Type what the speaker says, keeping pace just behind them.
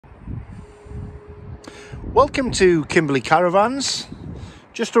Welcome to Kimberley Caravans.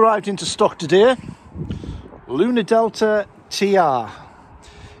 Just arrived into stock today. Lunar Delta TR.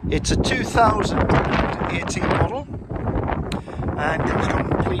 It's a 2018 model and comes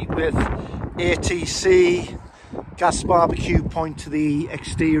complete with ATC, gas barbecue point to the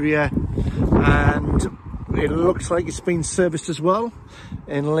exterior, and it looks like it's been serviced as well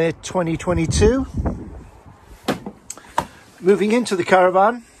in late 2022. Moving into the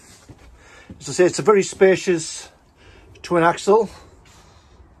caravan, as I say, it's a very spacious twin axle,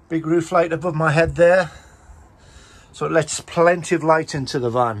 big roof light above my head there, so it lets plenty of light into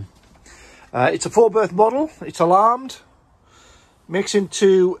the van. It's a 4-berth model, it's alarmed, makes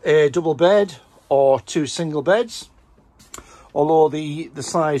into a double bed or 2 single beds, although the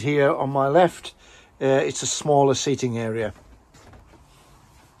side here on my left, it's a smaller seating area.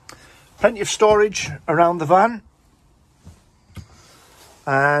 Plenty of storage around the van,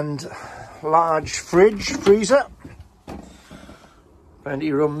 and large freezer, plenty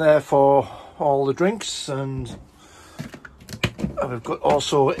of room there for all the drinks, and we've got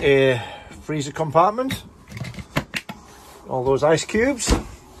also a freezer compartment, all those ice cubes.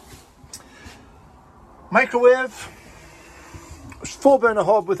 Microwave, 4-burner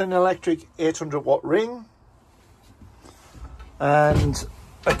hob with an electric 800-watt ring, and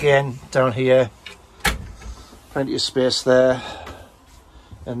again down here plenty of space there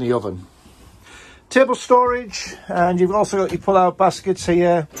in the oven. Table storage, and you've also got your pull-out baskets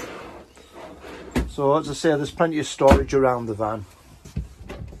here. So as I say, there's plenty of storage around the van.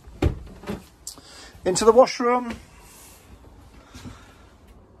 Into the washroom,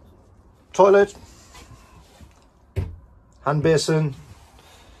 toilet, hand basin.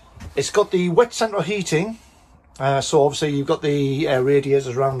 It's got the wet central heating, so obviously you've got the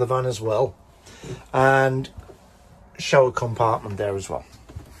radiators around the van as well, and shower compartment there as well.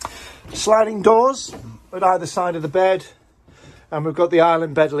 Sliding doors at either side of the bed, and we've got the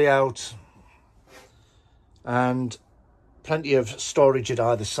island bed layout and plenty of storage at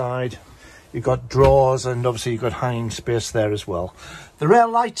either side. You've got drawers, and obviously you've got hanging space there as well. The rear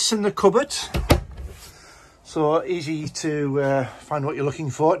lights in the cupboard, so easy to find what you're looking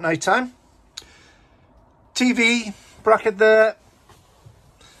for at night time. TV bracket there,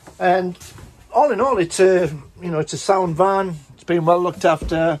 and all in all, it's a it's a sound van. It's been well looked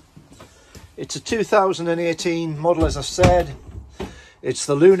after. It's a 2018 model, as I said. It's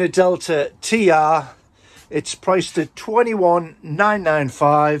the Lunar Delta TR. It's priced at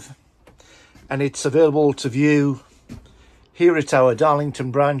 $21,995, and it's available to view here at our Darlington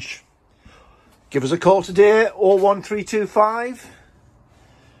branch. Give us a call today, 01325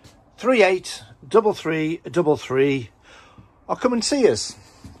 383333, or come and see us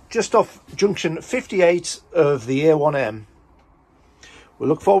just off junction 58 of the A1M. We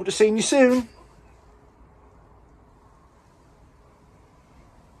look forward to seeing you soon.